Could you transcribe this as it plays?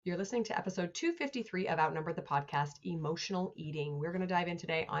You're listening to episode 253 of Outnumbered the Podcast, Emotional Eating. We're going to dive in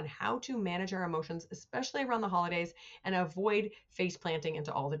today on how to manage our emotions, especially around the holidays, and avoid face planting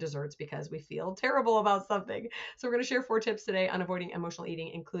into all the desserts because we feel terrible about something. So we're going to share 4 tips today on avoiding emotional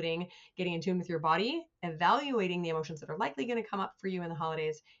eating, including getting in tune with your body, evaluating the emotions that are likely going to come up for you in the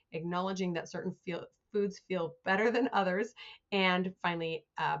holidays, acknowledging that certain foods feel better than others, and finally,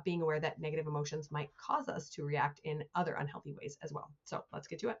 being aware that negative emotions might cause us to react in other unhealthy ways as well. So let's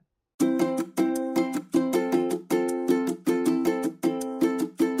get to it.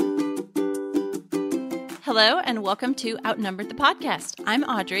 Hello, and welcome to Outnumbered the Podcast. I'm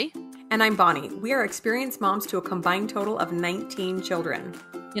Audrey. And I'm Bonnie. We are experienced moms to a combined total of 19 children.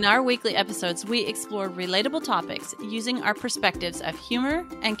 In our weekly episodes, we explore relatable topics using our perspectives of humor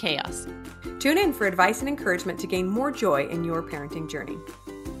and chaos. Tune in for advice and encouragement to gain more joy in your parenting journey.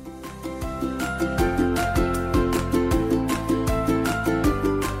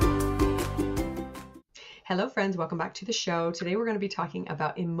 Hello, friends. Welcome back to the show. Today, we're going to be talking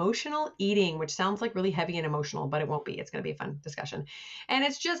about emotional eating, which sounds like really heavy and emotional, but it won't be. It's going to be a fun discussion. And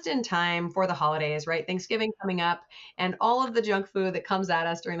it's just in time for the holidays, right? Thanksgiving coming up and all of the junk food that comes at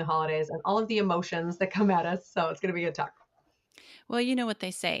us during the holidays and all of the emotions that come at us. So it's going to be a good talk. Well, you know what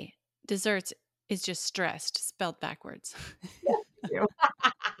they say. Desserts is just stressed, spelled backwards. Yeah,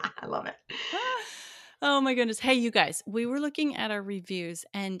 I love it. Oh my goodness. Hey, you guys, we were looking at our reviews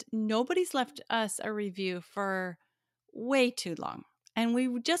and nobody's left us a review for way too long. And we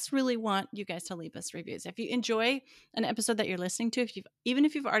just really want you guys to leave us reviews. If you enjoy an episode that you're listening to, even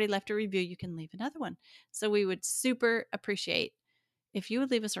if you've already left a review, you can leave another one. So we would super appreciate if you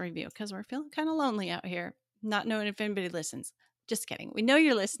would leave us a review because we're feeling kind of lonely out here, not knowing if anybody listens. Just kidding. We know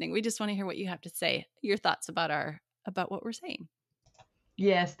you're listening. We just want to hear what you have to say, your thoughts about what we're saying.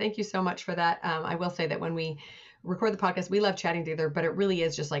 Yes, thank you so much for that. I will say that when we record the podcast, we love chatting together, but it really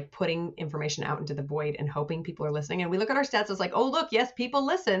is just like putting information out into the void and hoping people are listening. And we look at our stats as like, oh, look, yes, people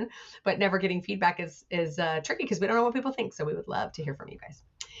listen, but never getting feedback is tricky because we don't know what people think. So we would love to hear from you guys.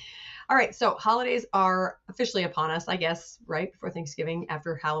 All right, so holidays are officially upon us, I guess, right before Thanksgiving,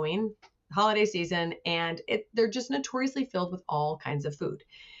 after Halloween, holiday season, and they're just notoriously filled with all kinds of food,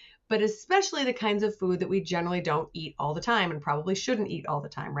 but especially the kinds of food that we generally don't eat all the time and probably shouldn't eat all the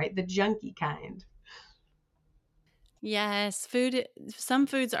time, right? The junky kind. Yes, some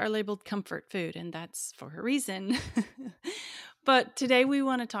foods are labeled comfort food, and that's for a reason. But today we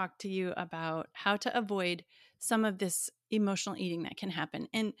want to talk to you about how to avoid some of this emotional eating that can happen.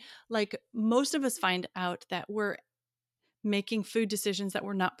 And like most of us find out that we're making food decisions that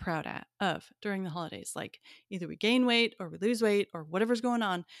we're not proud of during the holidays. Like either we gain weight or we lose weight or whatever's going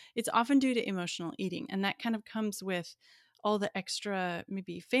on. It's often due to emotional eating. And that kind of comes with all the extra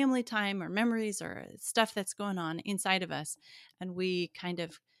maybe family time or memories or stuff that's going on inside of us. And we kind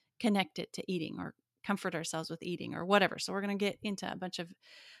of connect it to eating or comfort ourselves with eating or whatever. So we're going to get into a bunch of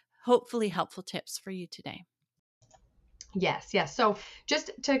hopefully helpful tips for you today. Yes, yes. So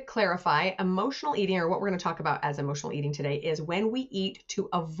just to clarify, emotional eating, or what we're going to talk about as emotional eating today, is when we eat to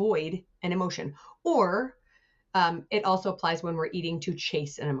avoid an emotion, or it also applies when we're eating to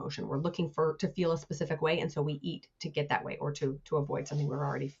chase an emotion. We're looking to feel a specific way, and so we eat to get that way or to avoid something we're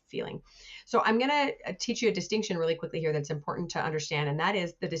already feeling. So I'm going to teach you a distinction really quickly here that's important to understand, and that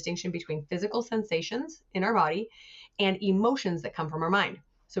is the distinction between physical sensations in our body and emotions that come from our mind.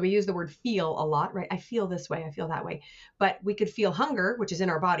 So we use the word feel a lot, right? I feel this way, I feel that way. But we could feel hunger, which is in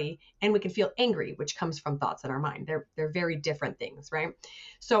our body, and we can feel angry, which comes from thoughts in our mind. They're very different things, right?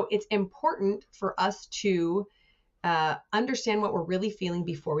 So it's important for us to understand what we're really feeling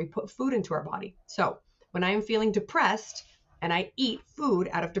before we put food into our body. So when I am feeling depressed and I eat food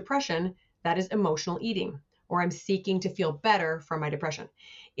out of depression, that is emotional eating, or I'm seeking to feel better from my depression.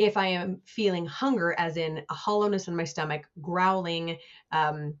 If I am feeling hunger, as in a hollowness in my stomach, growling,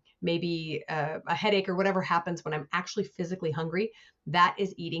 maybe a headache or whatever happens when I'm actually physically hungry, that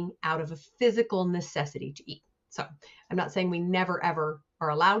is eating out of a physical necessity to eat. So I'm not saying we never, ever are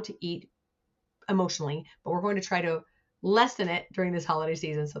allowed to eat emotionally, but we're going to try to lessen it during this holiday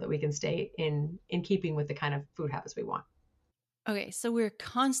season so that we can stay in keeping with the kind of food habits we want. Okay, so we're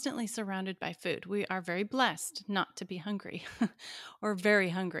constantly surrounded by food. We are very blessed not to be hungry or very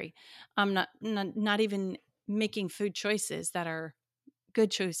hungry. Not even making food choices that are good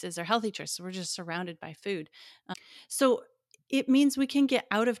choices or healthy choices. We're just surrounded by food. So it means we can get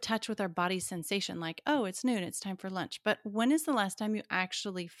out of touch with our body's sensation like, oh, it's noon, it's time for lunch. But when is the last time you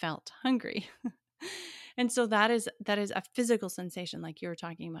actually felt hungry? And so that is a physical sensation like you were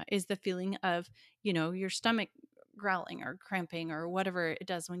talking about, is the feeling of, your stomach growling or cramping or whatever it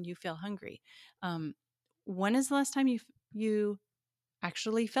does when you feel hungry. When is the last time you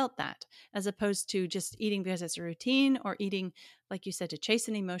actually felt that, as opposed to just eating because it's a routine, or eating, like you said, to chase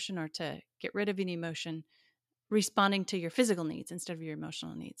an emotion or to get rid of an emotion, responding to your physical needs instead of your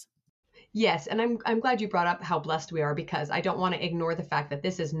emotional needs. Yes, and I'm glad you brought up how blessed we are, because I don't want to ignore the fact that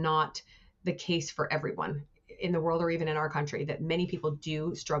this is not the case for everyone in the world or even in our country, that many people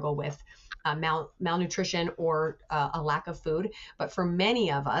do struggle with malnutrition or a lack of food. But for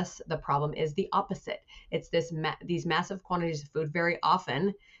many of us, the problem is the opposite. It's these massive quantities of food, very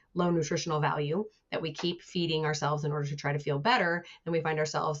often low nutritional value, that we keep feeding ourselves in order to try to feel better, and we find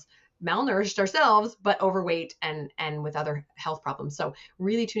ourselves malnourished ourselves, but overweight and with other health problems. So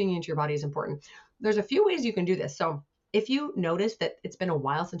really tuning into your body is important. There's a few ways you can do this. So if you notice that it's been a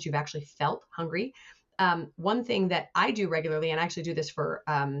while since you've actually felt hungry, one thing that I do regularly, and I actually do this for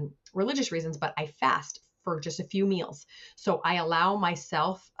religious reasons, but I fast for just a few meals. So I allow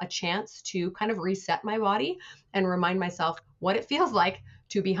myself a chance to kind of reset my body and remind myself what it feels like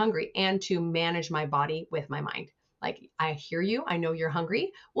to be hungry, and to manage my body with my mind. Like, I hear you. I know you're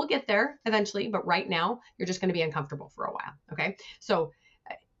hungry. We'll get there eventually, but right now you're just going to be uncomfortable for a while. Okay. So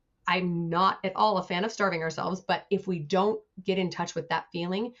I'm not at all a fan of starving ourselves, but if we don't get in touch with that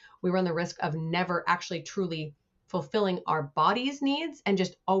feeling, we run the risk of never actually truly fulfilling our body's needs and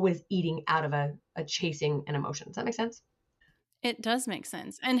just always eating out of a chasing an emotion. Does that make sense? It does make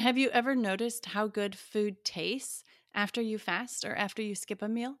sense. And have you ever noticed how good food tastes after you fast or after you skip a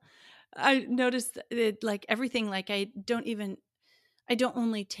meal? I noticed it, like everything, like I don't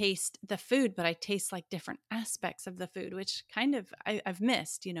only taste the food, but I taste like different aspects of the food, which kind of I've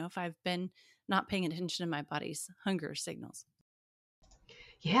missed, if I've been not paying attention to my body's hunger signals.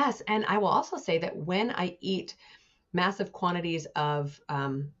 Yes. And I will also say that when I eat massive quantities of,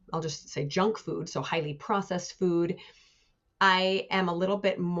 I'll just say junk food, so highly processed food, I am a little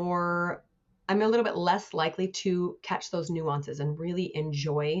bit more, I'm a little bit less likely to catch those nuances and really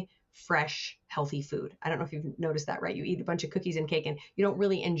enjoy fresh, healthy food. I don't know if you've noticed that, right? You eat a bunch of cookies and cake and you don't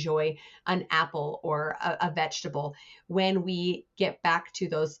really enjoy an apple or a vegetable. When we get back to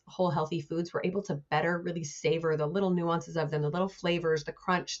those whole healthy foods, we're able to better really savor the little nuances of them, the little flavors, the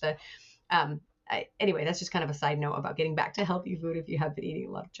crunch, um, anyway, that's just kind of a side note about getting back to healthy food if you have been eating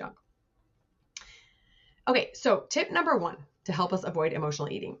a lot of junk. Okay, so tip number one to help us avoid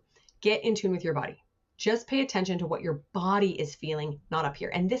emotional eating: get in tune with your body. Just pay attention to what your body is feeling, not up here.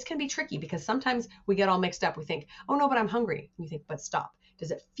 And this can be tricky because sometimes we get all mixed up. We think, oh no, but I'm hungry. And you think, but stop.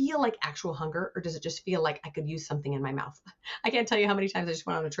 Does it feel like actual hunger, or does it just feel like I could use something in my mouth? I can't tell you how many times I just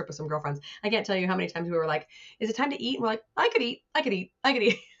went on a trip with some girlfriends. I can't tell you how many times we were like, is it time to eat? And we're like, I could eat, I could eat, I could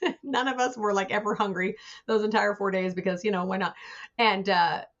eat. None of us were like ever hungry those entire 4 days because, why not? And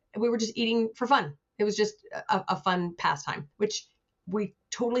we were just eating for fun. It was just a fun pastime, which we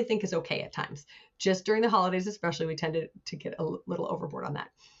totally think is okay at times. Just during the holidays, especially, we tend to get a little overboard on that.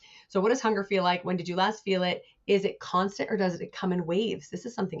 So what does hunger feel like? When did you last feel it? Is it constant, or does it come in waves? This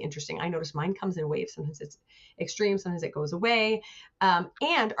is something interesting. I notice mine comes in waves. Sometimes it's extreme, sometimes it goes away.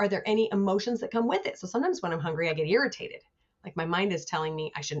 And are there any emotions that come with it? So sometimes when I'm hungry, I get irritated. Like my mind is telling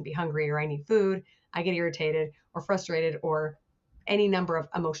me I shouldn't be hungry or I need food. I get irritated or frustrated, or any number of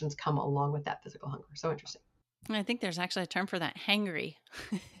emotions come along with that physical hunger. So interesting. I think there's actually a term for that, hangry.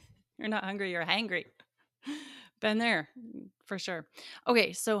 You're not hungry, you're hangry. Been there for sure.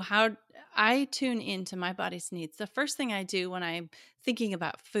 Okay, so how I tune into my body's needs. The first thing I do when I'm thinking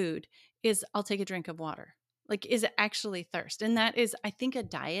about food is I'll take a drink of water. Like, is it actually thirst? And that is, I think, a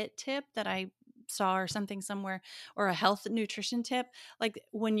diet tip that I saw or something somewhere, or a health nutrition tip. Like,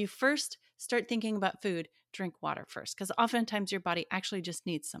 when you first start thinking about food, drink water first, because oftentimes your body actually just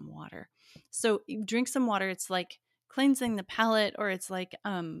needs some water. So you drink some water. It's like cleansing the palate, or it's like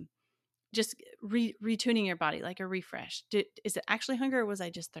just retuning your body, like a refresh. Is it actually hunger, or was I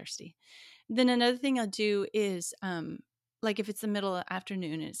just thirsty? Then another thing I'll do is like if it's the middle of the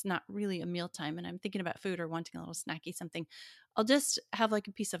afternoon and it's not really a mealtime and I'm thinking about food or wanting a little snacky something, I'll just have like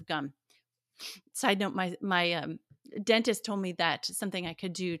a piece of gum. Side note, my dentist told me that something I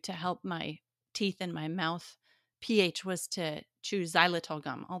could do to help my teeth and my mouth pH was to chew xylitol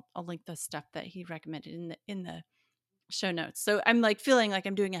gum. I'll link the stuff that he recommended in the show notes. So I'm like feeling like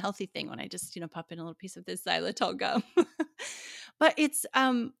I'm doing a healthy thing when I just, pop in a little piece of this xylitol gum. But it's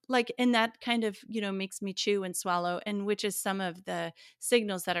like, and that kind of, makes me chew and swallow, and which is some of the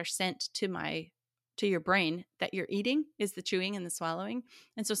signals that are sent to your brain that you're eating, is the chewing and the swallowing.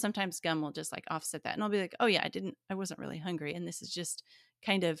 And so sometimes gum will just like offset that. And I'll be like, oh yeah, I wasn't really hungry. And this is just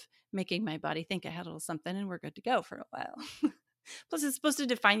kind of making my body think I had a little something, and we're good to go for a while. Plus it's supposed to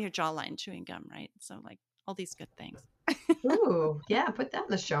define your jawline, chewing gum, right? So like all these good things. Ooh, yeah, put that in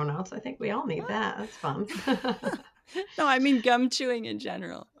the show notes. I think we all need that. That's fun. No, I mean gum chewing in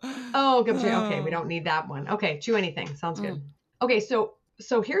general. Oh, gum chewing. Okay, we Oh. don't need that one. Okay, chew anything. Sounds Mm. good. Okay, so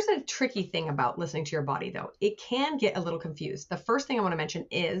here's a tricky thing about listening to your body though. It can get a little confused. The first thing I want to mention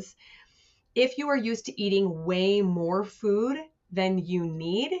is if you are used to eating way more food than you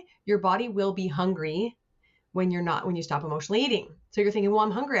need, your body will be hungry when you stop emotionally eating. So you're thinking, well,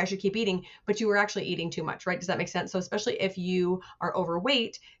 I'm hungry, I should keep eating, but you were actually eating too much, right? Does that make sense? So especially if you are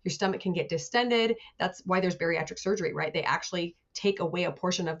overweight, your stomach can get distended. That's why there's bariatric surgery, right? They actually take away a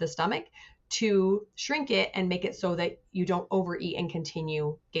portion of the stomach to shrink it and make it so that you don't overeat and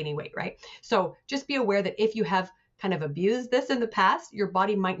continue gaining weight, right? So just be aware that if you have kind of abused this in the past, your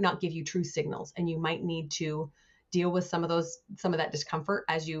body might not give you true signals and you might need to deal with some of that discomfort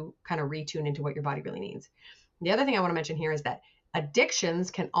as you kind of retune into what your body really needs. The other thing I want to mention here is that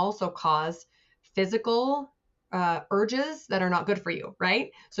addictions can also cause physical urges that are not good for you,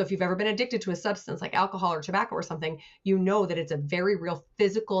 right? So if you've ever been addicted to a substance like alcohol or tobacco or something, you know that it's a very real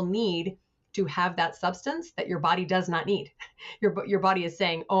physical need to have that substance that your body does not need. Your body is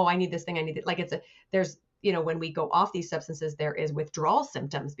saying, "Oh, I need this thing. I need it." Like there's when we go off these substances, there is withdrawal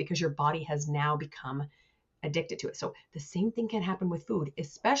symptoms because your body has now become addicted to it. So the same thing can happen with food,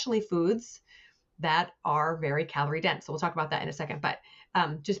 especially foods that are very calorie dense. So we'll talk about that in a second, but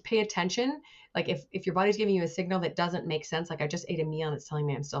just pay attention. Like if your body's giving you a signal that doesn't make sense, like I just ate a meal and it's telling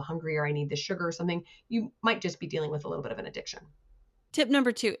me I'm still hungry or I need the sugar or something, you might just be dealing with a little bit of an addiction. Tip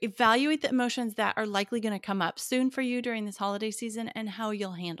number 2, evaluate the emotions that are likely going to come up soon for you during this holiday season and how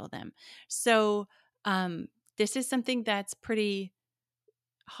you'll handle them. So, this is something that's pretty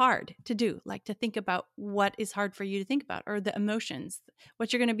hard to do, like to think about what is hard for you to think about, or the emotions,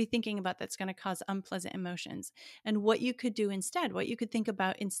 what you're going to be thinking about that's going to cause unpleasant emotions, and what you could do instead, what you could think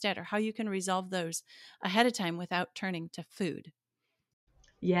about instead, or how you can resolve those ahead of time without turning to food.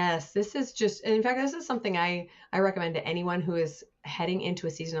 Yes, this is just, and in fact, this is something I recommend to anyone who is heading into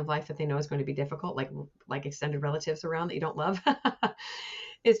a season of life that they know is going to be difficult, like extended relatives around that you don't love,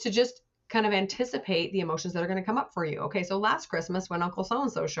 is to just kind of anticipate the emotions that are going to come up for you. Okay, so last Christmas when Uncle so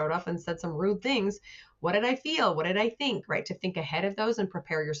and so showed up and said some rude things, what did I feel? What did I think? Right, to think ahead of those and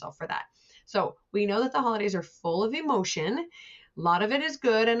prepare yourself for that. So we know that the holidays are full of emotion. A lot of it is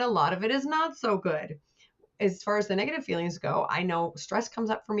good and a lot of it is not so good. As far as the negative feelings go, I know stress comes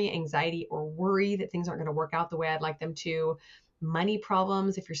up for me, anxiety or worry that things aren't going to work out the way I'd like them to, money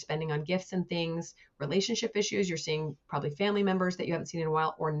problems if you're spending on gifts and things, relationship issues, you're seeing probably family members that you haven't seen in a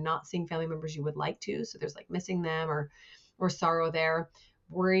while or not seeing family members you would like to. So there's like missing them or sorrow there,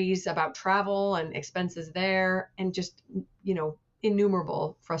 worries about travel and expenses there, and just,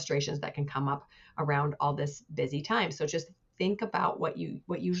 innumerable frustrations that can come up around all this busy time. So just think about what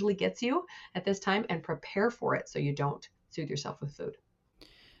usually gets you at this time and prepare for it so you don't soothe yourself with food.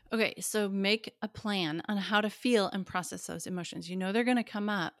 Okay, so make a plan on how to feel and process those emotions. You know they're going to come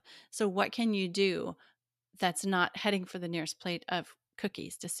up. So, what can you do that's not heading for the nearest plate of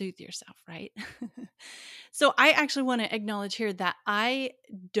cookies to soothe yourself, right? So, I actually want to acknowledge here that I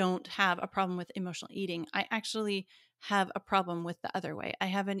don't have a problem with emotional eating. I actually have a problem with the other way. I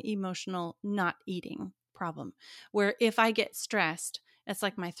have an emotional not eating problem where if I get stressed, it's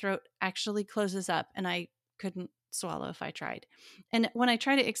like my throat actually closes up and I couldn't swallow if I tried. And when I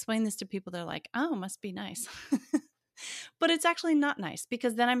try to explain this to people, they're like, oh, must be nice. But it's actually not nice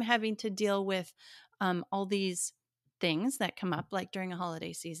because then I'm having to deal with all these things that come up like during a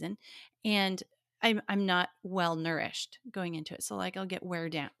holiday season. And I'm not well nourished going into it. So like I'll get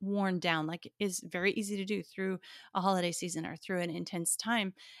worn down, like is very easy to do through a holiday season or through an intense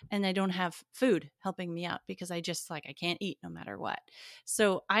time. And I don't have food helping me out because I just like I can't eat no matter what.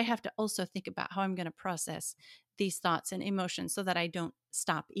 So I have to also think about how I'm going to process these thoughts and emotions so that I don't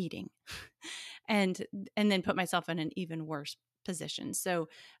stop eating and then put myself in an even worse position. So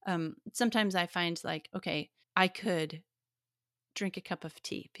sometimes I find like, okay, I could drink a cup of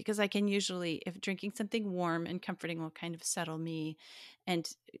tea because I can usually, if drinking something warm and comforting will kind of settle me, and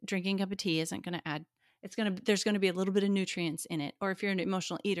drinking a cup of tea isn't going to add, there's going to be a little bit of nutrients in it. Or if you're an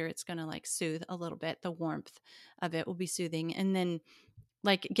emotional eater, it's going to like soothe a little bit. The warmth of it will be soothing. And then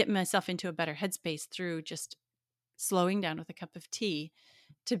like get myself into a better headspace through just slowing down with a cup of tea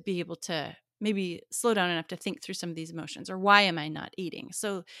to be able to maybe slow down enough to think through some of these emotions, or why am I not eating?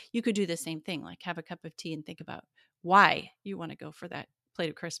 So you could do the same thing, like have a cup of tea and think about why you want to go for that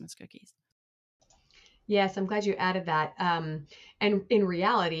plate of Christmas cookies. Yes, I'm glad you added that. And in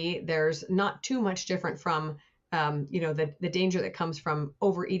reality, there's not too much different from, the danger that comes from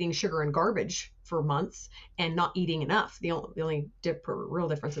overeating sugar and garbage for months and not eating enough. The only real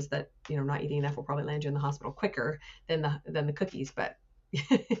difference is that, not eating enough will probably land you in the hospital quicker than the cookies. But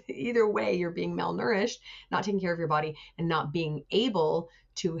either way, you're being malnourished, not taking care of your body, and not being able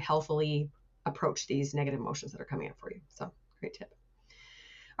to healthily approach these negative emotions that are coming up for you. So great tip.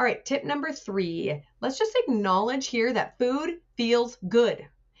 All right, tip number 3, let's just acknowledge here that food feels good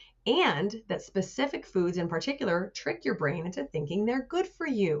and that specific foods in particular trick your brain into thinking they're good for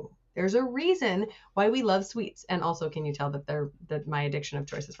you. There's a reason why we love sweets. And also, can you tell that my addiction of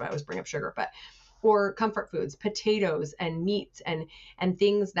choice is why I always bring up sugar, or comfort foods, potatoes and meats and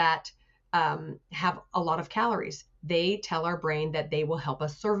things that have a lot of calories. They tell our brain that they will help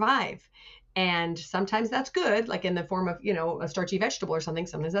us survive. And sometimes that's good, like in the form of, a starchy vegetable or something.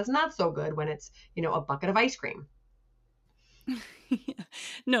 Sometimes that's not so good when it's, a bucket of ice cream.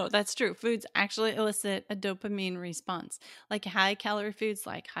 No, that's true. Foods actually elicit a dopamine response. Like high calorie foods,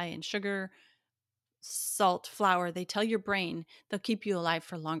 like high in sugar, salt, flour, they tell your brain they'll keep you alive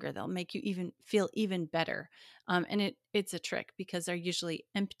for longer. They'll make you even feel even better. And it's a trick because they're usually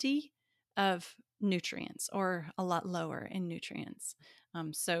empty of nutrients or a lot lower in nutrients.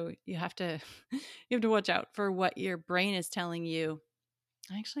 So you have to watch out for what your brain is telling you.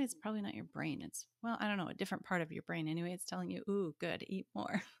 Actually, it's probably not your brain. It's, well, I don't know, a different part of your brain. Anyway, it's telling you, ooh, good, eat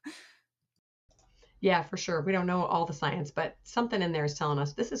more. Yeah, for sure. We don't know all the science, but something in there is telling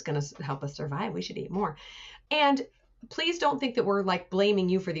us this is going to help us survive. We should eat more. And please don't think that we're like blaming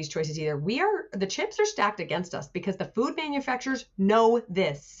you for these choices either. The chips are stacked against us because the food manufacturers know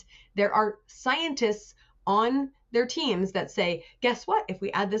this. There are scientists on their teams that say, guess what? If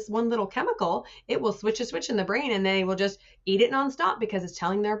we add this one little chemical, it will switch a switch in the brain and they will just eat it nonstop because it's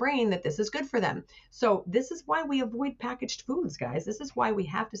telling their brain that this is good for them. So this is why we avoid packaged foods, guys. This is why we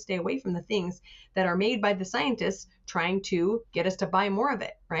have to stay away from the things that are made by the scientists trying to get us to buy more of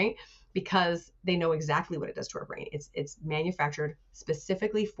it, right? Because they know exactly what it does to our brain. It's manufactured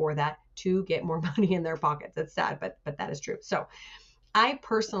specifically for that, to get more money in their pockets. It's sad, but that is true. So I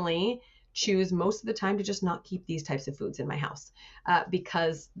personally choose most of the time to just not keep these types of foods in my house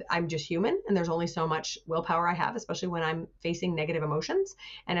because I'm just human and there's only so much willpower I have, especially when I'm facing negative emotions.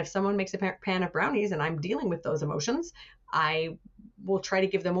 And if someone makes a pan of brownies and I'm dealing with those emotions, I will try to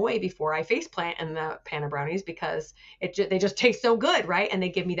give them away before I face plant in the pan of brownies because they just taste so good, right? And they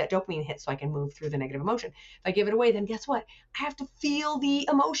give me that dopamine hit so I can move through the negative emotion. If I give it away, then guess what? I have to feel the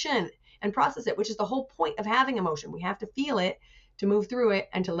emotion and process it, which is the whole point of having emotion. We have to feel it to move through it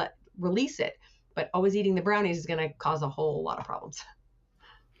and to release it. But always eating the brownies is going to cause a whole lot of problems.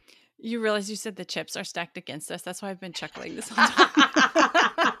 You realize you said the chips are stacked against us. That's why I've been chuckling this whole time.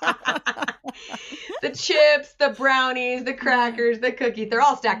 The chips, the brownies, the crackers, the cookies, they're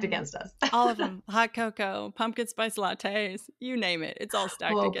all stacked against us. All of them. Hot cocoa, pumpkin spice lattes, you name it. It's all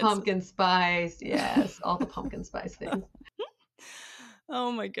stacked against us. Pumpkin spice. Yes, all the pumpkin spice things.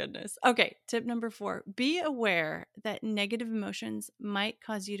 Oh my goodness. Okay, tip number 4. Be aware that negative emotions might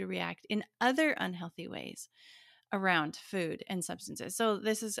cause you to react in other unhealthy ways around food and substances. So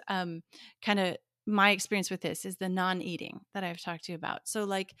this is kind of my experience with this is the non-eating that I've talked to you about. So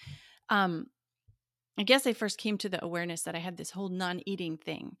like I guess I first came to the awareness that I had this whole non-eating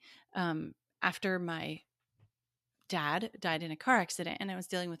thing after my dad died in a car accident and I was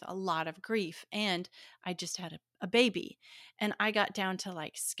dealing with a lot of grief and I just had a baby and I got down to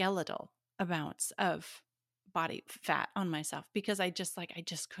like skeletal amounts of body fat on myself because I just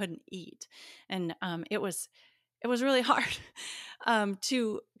couldn't eat. And it was really hard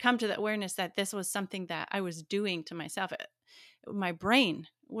to come to the awareness that this was something that I was doing to myself. My brain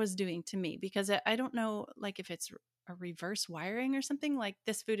was doing to me because I don't know, like if it's a reverse wiring or something, like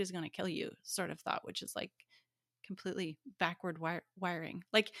this food is going to kill you sort of thought, which is like completely backward wiring.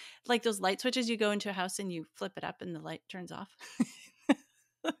 Like those light switches you go into a house and you flip it up and the light turns off. It's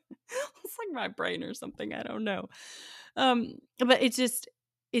like my brain or something. I don't know. But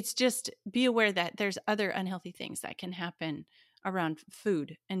it's just be aware that there's other unhealthy things that can happen around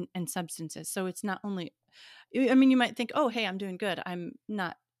food and substances. So it's not only, I mean, you might think, oh, hey, I'm doing good. I'm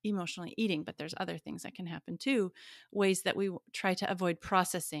not emotionally eating, but there's other things that can happen too, ways that we try to avoid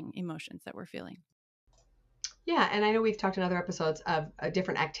processing emotions that we're feeling. Yeah, and I know we've talked in other episodes of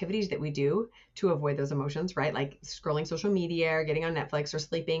different activities that we do to avoid those emotions, right? Like scrolling social media or getting on Netflix or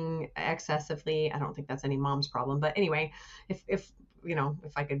sleeping excessively. I don't think that's any mom's problem, but anyway, if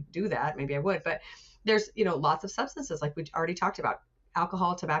I could do that, maybe I would. But there's, lots of substances like we already talked about.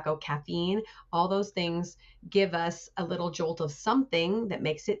 Alcohol, tobacco, caffeine, all those things give us a little jolt of something that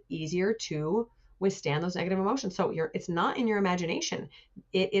makes it easier to withstand those negative emotions. So it's not in your imagination.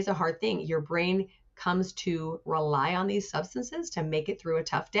 It is a hard thing. Your brain comes to rely on these substances to make it through a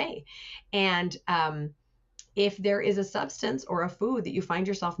tough day. And if there is a substance or a food that you find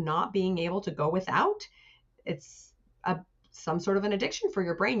yourself not being able to go without, it's a some sort of an addiction for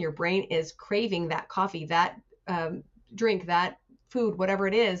your brain. Your brain is craving that coffee, that drink, that food, whatever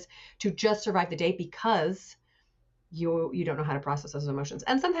it is, to just survive the day because you don't know how to process those emotions.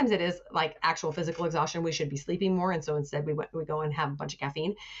 And sometimes it is like actual physical exhaustion. We should be sleeping more, and so instead we go and have a bunch of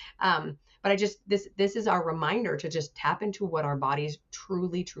caffeine. But I just this is our reminder to just tap into what our bodies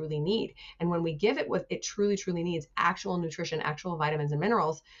truly need. And when we give it what it truly needs, actual nutrition, actual vitamins and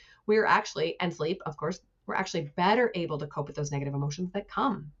minerals, we're actually, and sleep, of course, we're actually better able to cope with those negative emotions that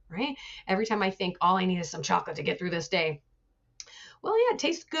come, right? Every time I think all I need is some chocolate to get through this day, well, yeah, it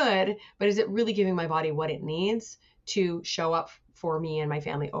tastes good, but is it really giving my body what it needs to show up for me and my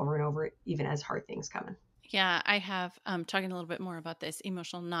family over and over, even as hard things come in? Yeah, I have talking a little bit more about this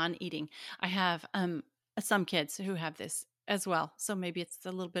emotional non-eating. I have some kids who have this as well. So maybe it's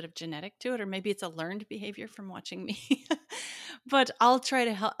a little bit of genetic to it, or maybe it's a learned behavior from watching me. But I'll try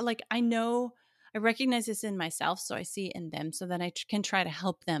to help. Like, I know I recognize this in myself, so I see it in them, so then can try to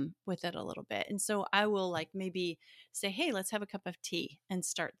help them with it a little bit. And so I will like maybe say, hey, let's have a cup of tea and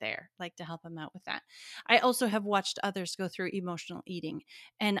start there, like to help them out with that. I also have watched others go through emotional eating,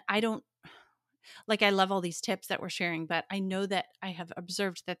 and I don't like, I love all these tips that we're sharing, but I know that I have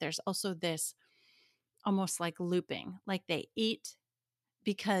observed that there's also this almost like looping, like they eat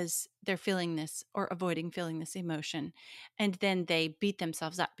because they're feeling this or avoiding feeling this emotion. And then they beat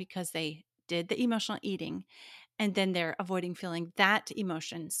themselves up because they did the emotional eating, and then they're avoiding feeling that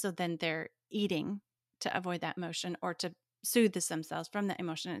emotion. So then they're eating to avoid that emotion or to soothe themselves from that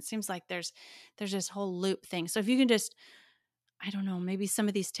emotion. It seems like there's this whole loop thing. So if you can just, I don't know, maybe some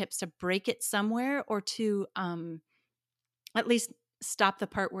of these tips to break it somewhere, or to at least stop the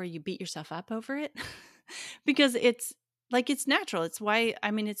part where you beat yourself up over it. Because it's like, it's natural. It's why,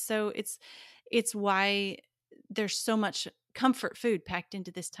 I mean, it's why there's so much comfort food packed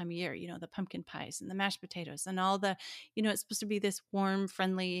into this time of year, the pumpkin pies and the mashed potatoes and all the, it's supposed to be this warm,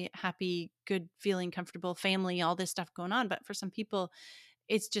 friendly, happy, good feeling, comfortable family, all this stuff going on. But for some people,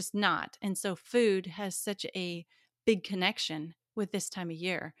 it's just not. And so food has such a big connection with this time of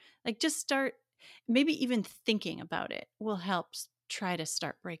year. Like, just start, maybe even thinking about it will help try to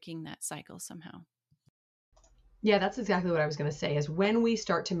start breaking that cycle somehow. Yeah, that's exactly what I was going to say, is when we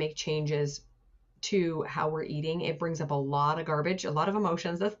start to make changes to how we're eating, it brings up a lot of garbage, a lot of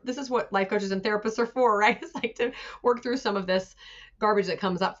emotions. This is what life coaches and therapists are for, right? It's like to work through some of this garbage that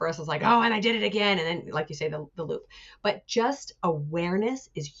comes up for us. It's like, oh, and I did it again. And then, like you say, the loop. But just awareness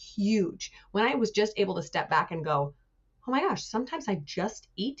is huge. When I was just able to step back and go, oh my gosh, sometimes I just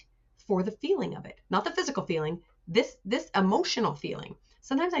eat for the feeling of it, not the physical feeling, this emotional feeling.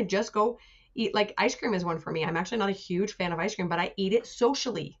 Sometimes I just go eat, like ice cream is one for me. I'm actually not a huge fan of ice cream, but I eat it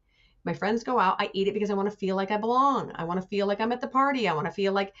socially. My friends go out, I eat it because I want to feel like I belong. I want to feel like I'm at the party. I want to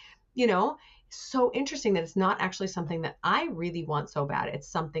feel like, so interesting that it's not actually something that I really want so bad. It's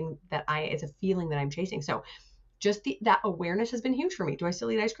something that it's a feeling that I'm chasing. So just that awareness has been huge for me. Do I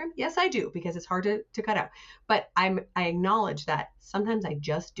still eat ice cream? Yes, I do, because it's hard to cut out. But I acknowledge that sometimes I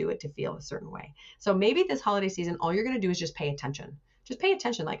just do it to feel a certain way. So maybe this holiday season, all you're going to do is just pay attention. Just pay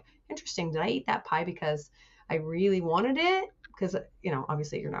attention. Like, interesting, did I eat that pie because I really wanted it? Because,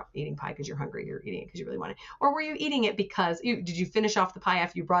 obviously you're not eating pie because you're hungry. You're eating it because you really want it. Or were you eating it because did you finish off the pie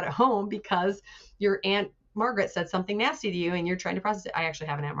after you brought it home because your Aunt Margaret said something nasty to you and you're trying to process it? I actually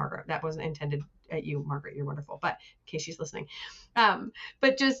have an Aunt Margaret. That wasn't intended at you, Margaret. You're wonderful. But in case she's listening,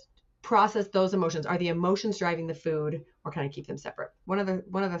 but just process those emotions. Are the emotions driving the food, or can I keep them separate? One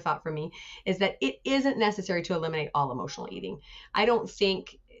other thought for me is that it isn't necessary to eliminate all emotional eating. I don't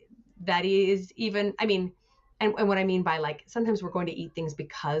think that is even, and what I mean by, like, sometimes we're going to eat things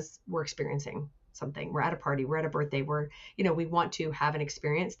because we're experiencing something. We're at a party, we're at a birthday, we want to have an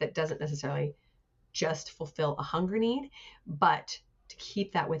experience that doesn't necessarily just fulfill a hunger need, but to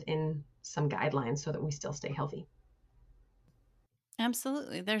keep that within some guidelines so that we still stay healthy.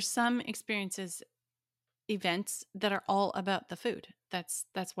 Absolutely. There's some experiences, events that are all about the food. That's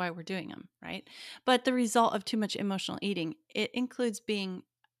why we're doing them, right? But the result of too much emotional eating, it includes being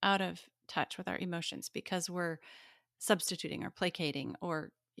out of touch with our emotions because we're substituting or placating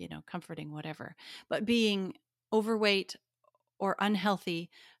or, comforting, whatever. But being overweight or unhealthy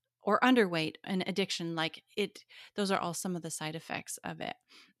or underweight and addiction, those are all some of the side effects of it.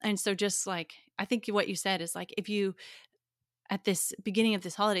 And so, just like, I think what you said is, like, if you, at this beginning of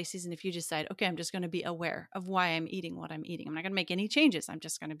this holiday season, if you decide, okay, I'm just going to be aware of why I'm eating what I'm eating, I'm not going to make any changes, I'm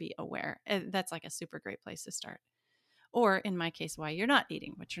just going to be aware. That's like a super great place to start. Or in my case, why you're not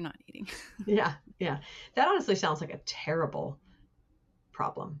eating what you're not eating. Yeah. That honestly sounds like a terrible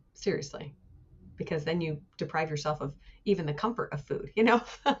problem. Seriously. because then you deprive yourself of even the comfort of food, you know?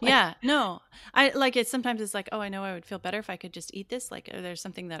 Like, Yeah, no. I like it. Sometimes it's like, oh, I know I would feel better if I could just eat this. Like there's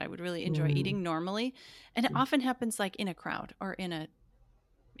something that I would really enjoy mm, eating normally. And it often happens like in a crowd or in a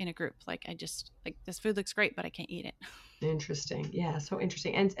group. Like I just like this food looks great, but I can't eat it. interesting. Yeah, so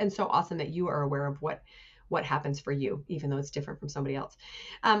interesting. And so awesome that you are aware of what happens for you, even though it's different from somebody else.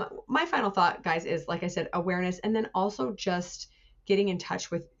 My final thought, guys, is like I said, awareness, and then also just getting in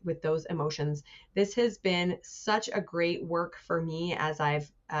touch with those emotions. This has been such a great work for me as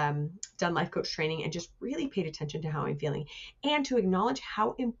I've done life coach training and just really paid attention to how I'm feeling and to acknowledge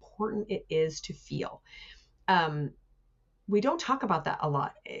how important it is to feel. We don't talk about that a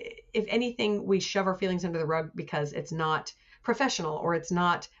lot. If anything, we shove our feelings under the rug because it's not professional or it's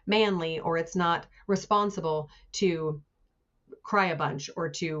not manly or it's not responsible to cry a bunch or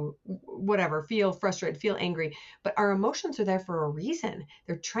to whatever, feel frustrated, feel angry. But our emotions are there for a reason.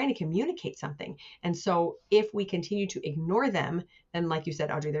 They're trying to communicate something. And so if we continue to ignore them, then like you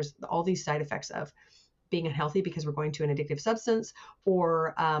said, Audrey, there's all these side effects of being unhealthy because we're going to an addictive substance,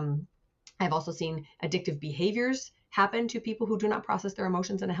 or I've also seen addictive behaviors happen to people who do not process their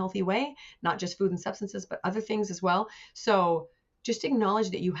emotions in a healthy way, not just food and substances, but other things as well. So just acknowledge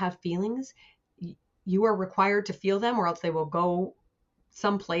that you have feelings. You are required to feel them, or else they will go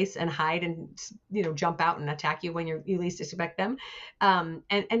someplace and hide and, you know, jump out and attack you when you least expect them. And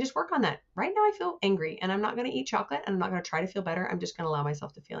just work on that. Right now I feel angry and I'm not going to eat chocolate and I'm not going to try to feel better. I'm just going to allow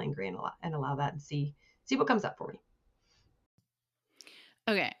myself to feel angry and allow that and see what comes up for me.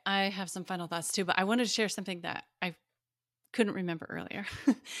 Okay, I have some final thoughts too, but I wanted to share something that I couldn't remember earlier.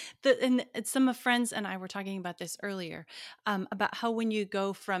 And some of friends and I were talking about this earlier, about how when you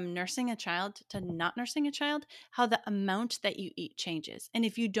go from nursing a child to not nursing a child, how the amount that you eat changes. And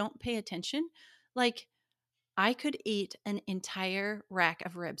if you don't pay attention, like I could eat an entire rack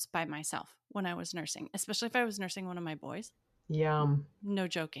of ribs by myself when I was nursing, especially if I was nursing one of my boys. Yum. No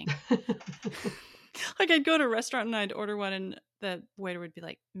joking. Like I'd go to a restaurant and I'd order one and the waiter would be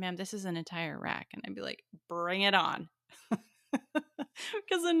like, ma'am, this is an entire rack. And I'd be like, bring it on.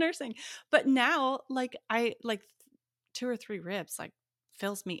 Because of nursing. But now like I like 2 or 3 ribs like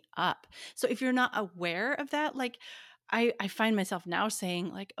fills me up. So if you're not aware of that, like I find myself now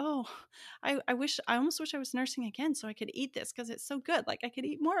saying like, oh, I almost wish I was nursing again so I could eat this because it's so good. Like I could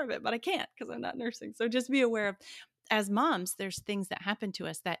eat more of it, but I can't because I'm not nursing. So just be aware of, as moms, there's things that happen to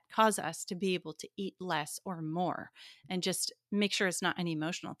us that cause us to be able to eat less or more, and just make sure it's not an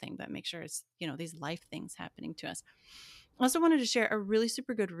emotional thing, but make sure it's, you know, these life things happening to us. I also wanted to share a really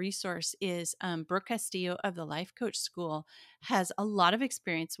super good resource is Brooke Castillo of the Life Coach School has a lot of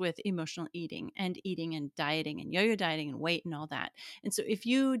experience with emotional eating and dieting and yo-yo dieting and weight and all that. And so if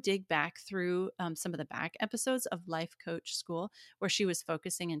you dig back through some of the back episodes of Life Coach School where she was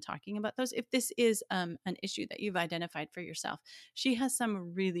focusing and talking about those, if this is an issue that you've identified for yourself, she has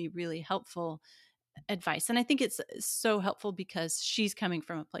some really, really helpful advice. And I think it's so helpful because she's coming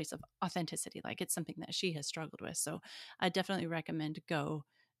from a place of authenticity. Like it's something that she has struggled with. So I definitely recommend go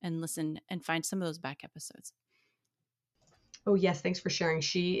and listen and find some of those back episodes. Oh, yes. Thanks for sharing.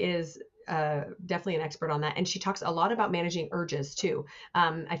 She is definitely an expert on that. And she talks a lot about managing urges too.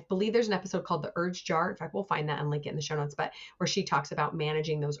 I believe there's an episode called The Urge Jar. In fact, we'll find that and link it in the show notes, but where she talks about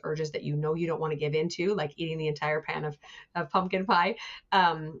managing those urges that you know you don't want to give into, like eating the entire pan of pumpkin pie.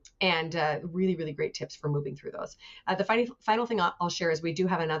 And really, really great tips for moving through those. The final thing I'll share is we do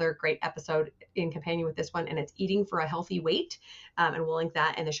have another great episode in companion with this one, and it's eating for a healthy weight. And we'll link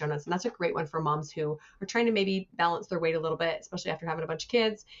that in the show notes. And that's a great one for moms who are trying to maybe balance their weight a little bit, especially after having a bunch of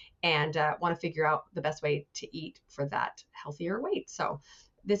kids, and want to figure out the best way to eat for that healthier weight. So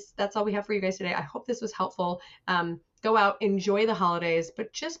that's all we have for you guys today. I hope this was helpful. Go out, enjoy the holidays,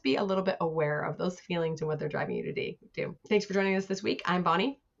 but just be a little bit aware of those feelings and what they're driving you to do. Thanks for joining us this week. I'm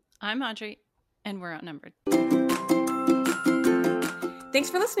Bonnie. I'm Audrey, and we're outnumbered. Thanks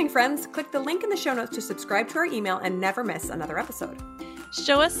for listening, friends. Click the link in the show notes to subscribe to our email and never miss another episode.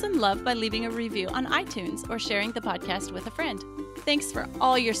 Show us some love by leaving a review on iTunes or sharing the podcast with a friend. Thanks for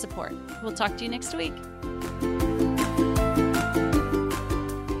all your support. We'll talk to you next week.